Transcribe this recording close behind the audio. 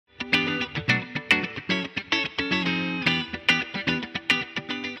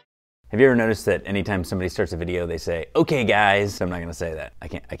Have you ever noticed that anytime somebody starts a video, they say, "Okay guys," I'm not gonna say that. I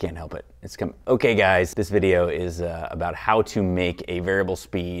can't help it. Okay guys, this video is about how to make a variable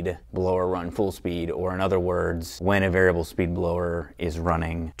speed blower run full speed, or in other words, when a variable speed blower is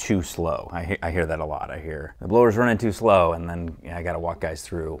running too slow. I hear that a lot. I hear the blower's running too slow, and then I gotta walk guys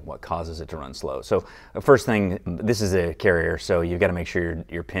through what causes it to run slow. So first thing, this is a carrier, so you've gotta make sure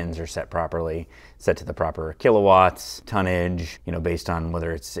your pins are set properly, set to the proper kilowatts, tonnage, based on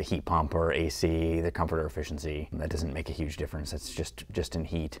whether it's a heat pump or AC, the comfort or efficiency. That doesn't make a huge difference. That's just in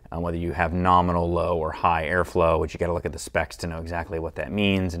heat. Whether you have nominal, low, or high airflow, which you got to look at the specs to know exactly what that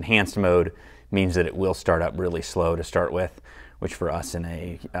means. Enhanced mode means that it will start up really slow to start with, which for us in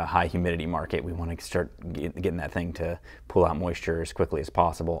a high humidity market, we want to start getting that thing to pull out moisture as quickly as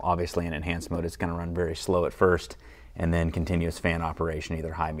possible. Obviously in enhanced mode, it's going to run very slow at first, and then continuous fan operation,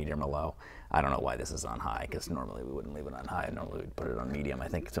 either high, medium, or low. I don't know why this is on high, because normally we wouldn't leave it on high. Normally we'd put it on medium. I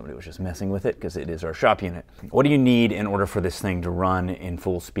think somebody was just messing with it because it is our shop unit. What do you need in order for this thing to run in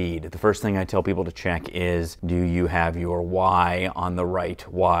full speed? The first thing I tell people to check is, do you have your Y on the right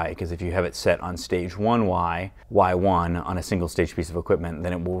Y? Because if you have it set on stage 1Y, Y1 on a single stage piece of equipment,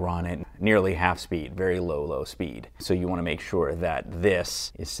 then it will run at nearly half speed, very low speed. So you want to make sure that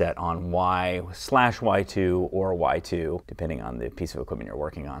this is set on Y/Y2 or Y2, depending on the piece of equipment you're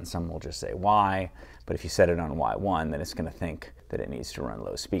working on. Some will just say Y, but if you set it on Y1, then it's going to think that it needs to run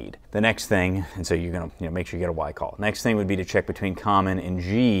low speed. The next thing, and so you're going to make sure you get a Y call. Next thing would be to check between common and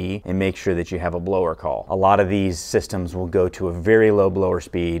G and make sure that you have a blower call. A lot of these systems will go to a very low blower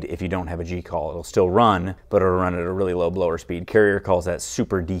speed if you don't have a G call. It'll still run, but it'll run at a really low blower speed. Carrier calls that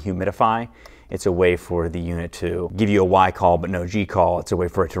super dehumidify. It's a way for the unit to give you a Y call but no G call. It's a way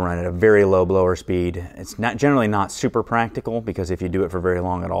for it to run at a very low blower speed. It's generally not super practical, because if you do it for very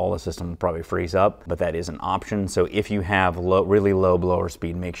long at all, the system will probably freeze up, but that is an option. So if you have really low blower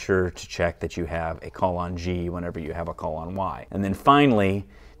speed, make sure to check that you have a call on G whenever you have a call on Y. And then finally,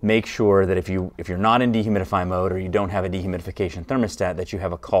 make sure that if you're not in dehumidify mode, or you don't have a dehumidification thermostat, that you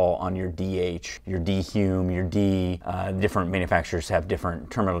have a call on your DH, your dehum, your D. Different manufacturers have different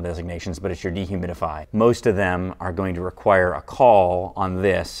terminal designations, but it's your dehumidify. Most of them are going to require a call on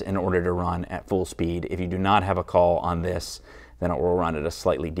this in order to run at full speed. If you do not have a call on this, then it will run at a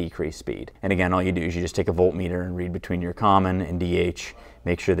slightly decreased speed. And again, all you do is you just take a voltmeter and read between your common and DH.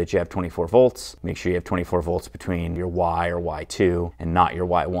 Make sure that you have 24 volts. Make sure you have 24 volts between your Y or Y2 and not your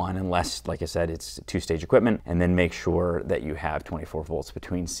Y1, unless, like I said, it's two-stage equipment. And then make sure that you have 24 volts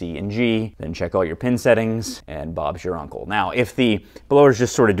between C and G. Then check all your pin settings, and Bob's your uncle. Now, if the blower's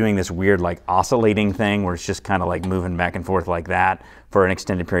just sort of doing this weird like oscillating thing where it's just kind of like moving back and forth like that for an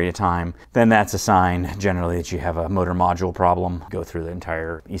extended period of time, then that's a sign generally that you have a motor module problem. Go through the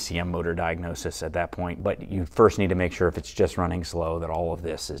entire ECM motor diagnosis at that point. But you first need to make sure, if it's just running slow, that all of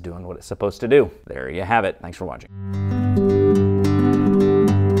this is doing what it's supposed to do. There you have it. Thanks for watching.